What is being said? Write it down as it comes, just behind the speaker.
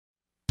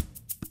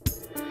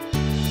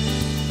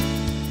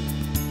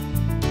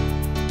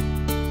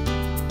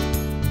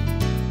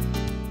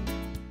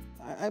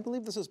I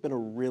believe this has been a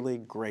really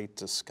great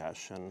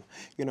discussion.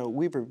 You know,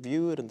 we've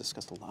reviewed and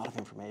discussed a lot of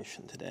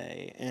information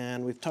today,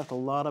 and we've talked a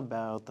lot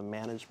about the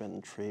management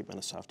and treatment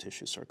of soft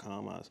tissue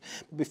sarcomas.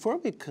 Before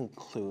we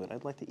conclude,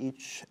 I'd like to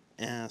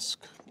ask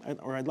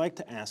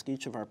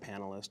each of our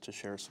panelists to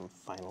share some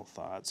final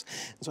thoughts.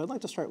 And so I'd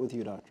like to start with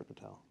you, Dr.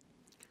 Patel.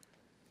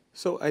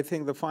 So I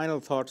think the final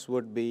thoughts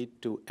would be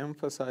to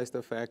emphasize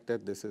the fact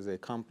that this is a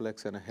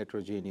complex and a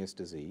heterogeneous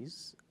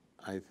disease.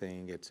 I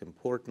think it's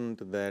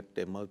important that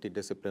a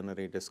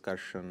multidisciplinary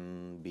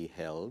discussion be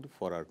held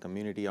for our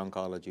community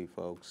oncology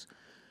folks.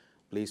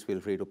 Please feel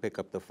free to pick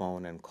up the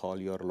phone and call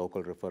your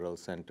local referral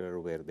center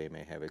where they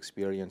may have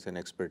experience and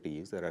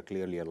expertise. There are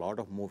clearly a lot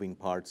of moving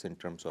parts in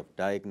terms of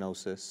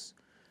diagnosis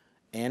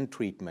and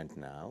treatment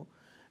now.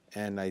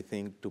 And I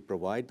think to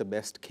provide the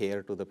best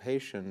care to the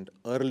patient,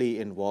 early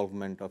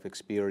involvement of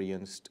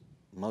experienced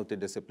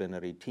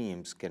multidisciplinary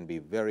teams can be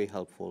very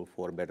helpful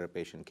for better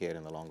patient care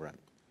in the long run.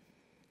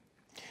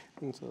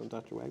 And so,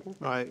 Dr. Wagner?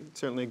 I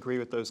certainly agree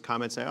with those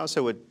comments. I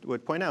also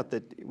would point out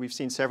that we've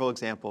seen several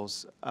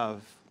examples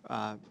of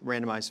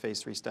randomized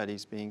phase 3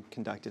 studies being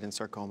conducted in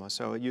sarcoma.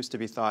 So it used to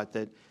be thought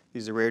that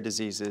these are rare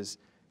diseases,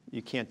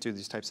 you can't do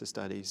these types of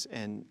studies.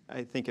 And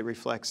I think it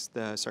reflects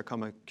the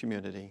sarcoma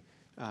community,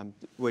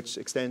 which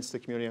extends to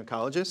community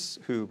oncologists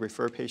who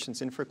refer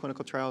patients in for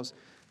clinical trials,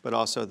 but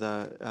also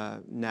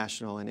the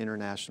national and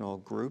international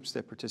groups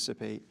that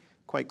participate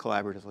quite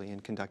collaboratively in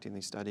conducting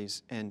these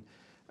studies and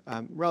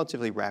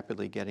relatively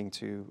rapidly getting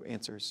to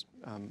answers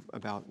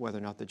about whether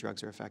or not the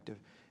drugs are effective.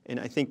 And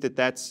I think that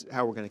that's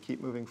how we're going to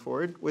keep moving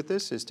forward with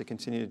this, is to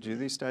continue to do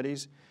these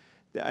studies.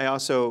 I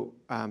also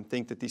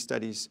think that these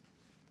studies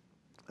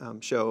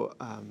show,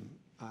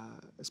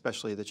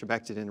 especially the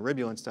trabectedin and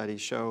eribulin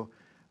studies, show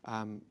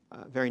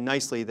very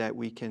nicely that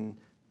we can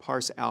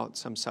parse out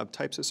some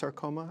subtypes of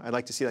sarcoma. I'd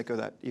like to see that go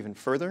that even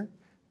further,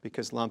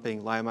 because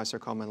lumping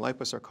leiomyosarcoma and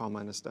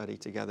liposarcoma in a study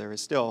together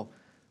is still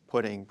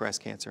putting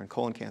breast cancer and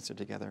colon cancer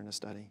together in a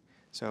study.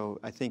 So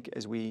I think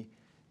as we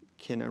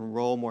can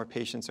enroll more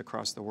patients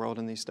across the world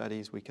in these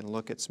studies, we can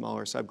look at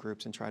smaller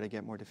subgroups and try to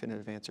get more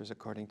definitive answers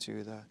according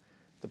to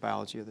the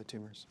biology of the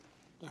tumors.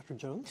 Dr.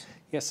 Jones?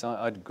 Yes,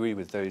 I'd agree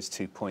with those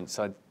 2 points.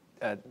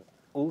 I'd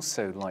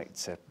also like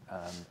to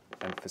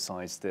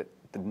emphasize that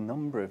the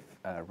number of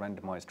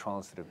randomized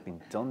trials that have been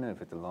done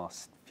over the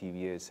last few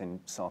years in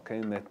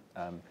sarcoma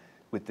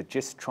with the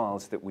GIST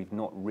trials that we've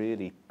not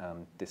really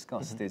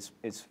discussed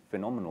is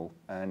phenomenal.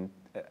 And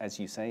as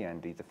you say,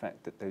 Andy, the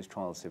fact that those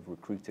trials have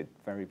recruited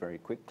very, very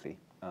quickly.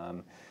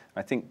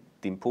 I think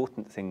the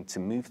important thing to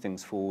move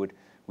things forward,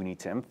 we need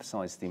to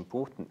emphasize the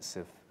importance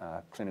of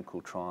clinical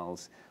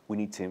trials. We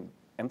need to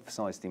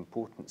emphasize the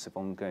importance of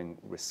ongoing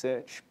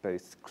research,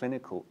 both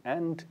clinical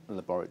and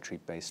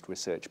laboratory-based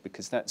research,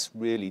 because that's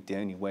really the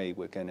only way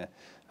we're going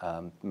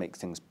to make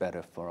things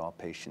better for our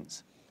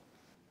patients.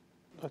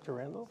 Dr.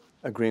 Randall?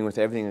 Agreeing with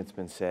everything that's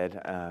been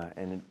said,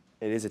 and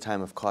it is a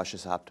time of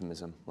cautious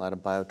optimism. A lot of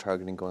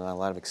biotargeting going on, a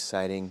lot of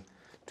exciting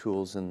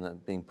tools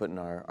being put in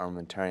our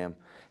armamentarium.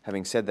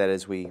 Having said that,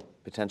 as we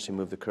potentially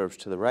move the curves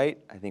to the right,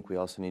 I think we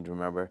also need to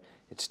remember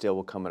it still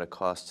will come at a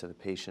cost to the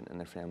patient and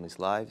their family's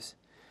lives.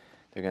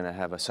 They're going to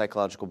have a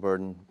psychological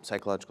burden,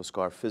 psychological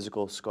scar,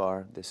 physical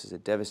scar. This is a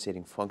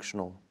devastating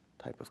functional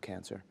type of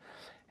cancer.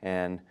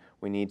 And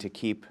we need to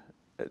keep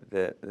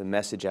the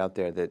message out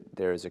there that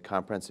there is a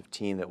comprehensive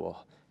team that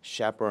will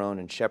chaperone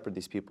and shepherd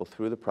these people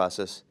through the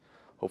process,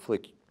 hopefully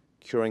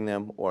curing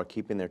them or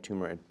keeping their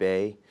tumor at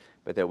bay,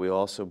 but that we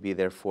also be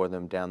there for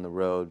them down the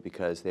road,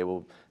 because they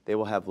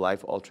will have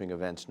life-altering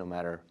events no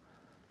matter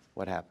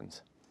what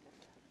happens.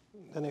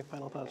 Any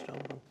final thoughts,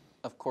 Jonathan?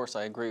 Of course,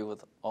 I agree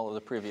with all of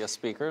the previous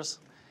speakers,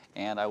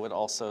 and I would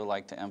also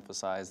like to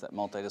emphasize that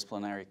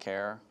multidisciplinary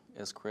care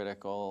is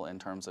critical in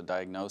terms of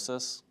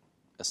diagnosis,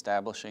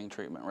 establishing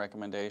treatment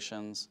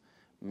recommendations,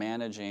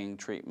 managing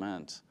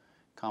treatment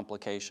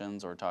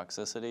complications or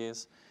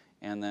toxicities,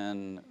 and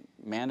then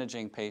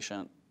managing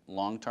patient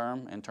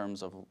long-term in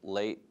terms of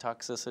late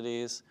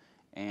toxicities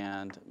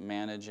and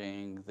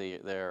managing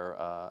their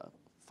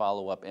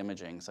follow-up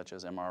imaging, such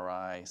as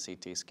MRI,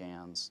 CT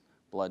scans,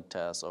 blood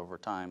tests over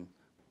time.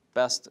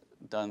 Best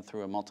done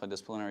through a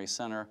multidisciplinary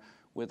center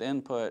with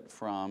input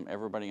from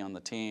everybody on the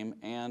team,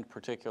 and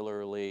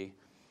particularly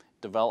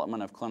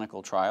development of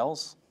clinical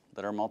trials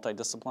that are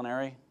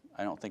multidisciplinary.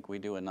 I don't think we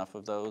do enough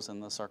of those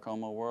in the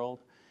sarcoma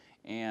world.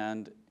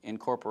 And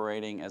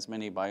incorporating as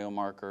many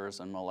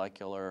biomarkers and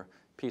molecular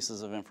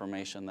pieces of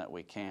information that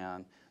we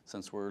can,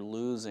 since we're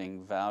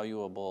losing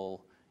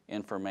valuable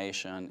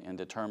information in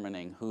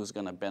determining who's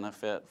going to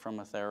benefit from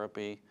a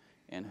therapy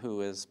and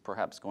who is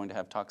perhaps going to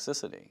have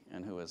toxicity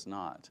and who is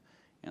not.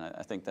 And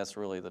I think that's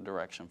really the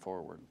direction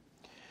forward.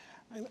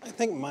 I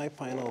think my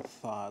final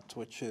thought,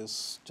 which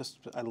is just,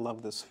 I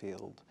love this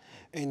field.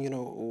 And you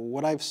know,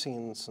 what I've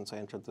seen since I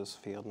entered this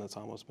field, and it's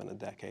almost been a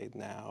decade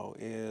now,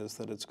 is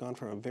that it's gone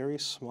from a very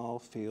small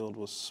field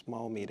with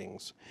small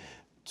meetings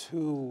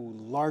to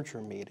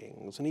larger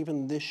meetings. And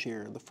even this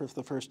year, for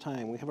the first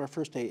time, we have our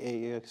first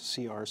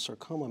AACR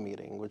Sarcoma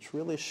meeting, which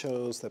really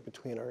shows that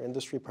between our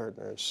industry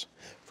partners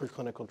for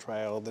clinical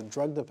trial, the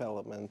drug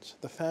development,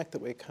 the fact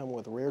that we come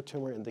with rare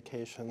tumor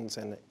indications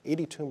and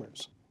 80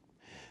 tumors,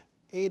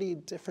 80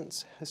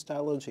 different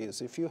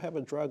histologies. If you have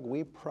a drug,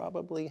 we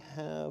probably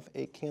have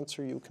a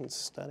cancer you can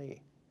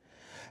study.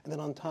 And then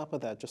on top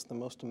of that, just the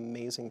most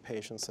amazing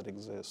patients that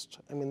exist.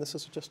 I mean, this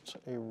is just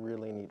a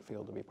really neat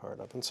field to be part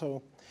of. And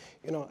so,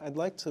 I'd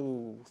like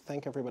to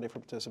thank everybody for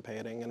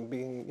participating and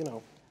being,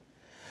 on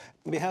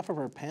behalf of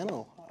our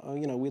panel,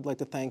 we'd like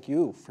to thank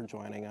you for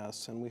joining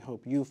us, and we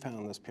hope you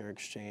found this peer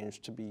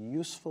exchange to be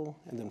useful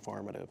and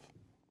informative.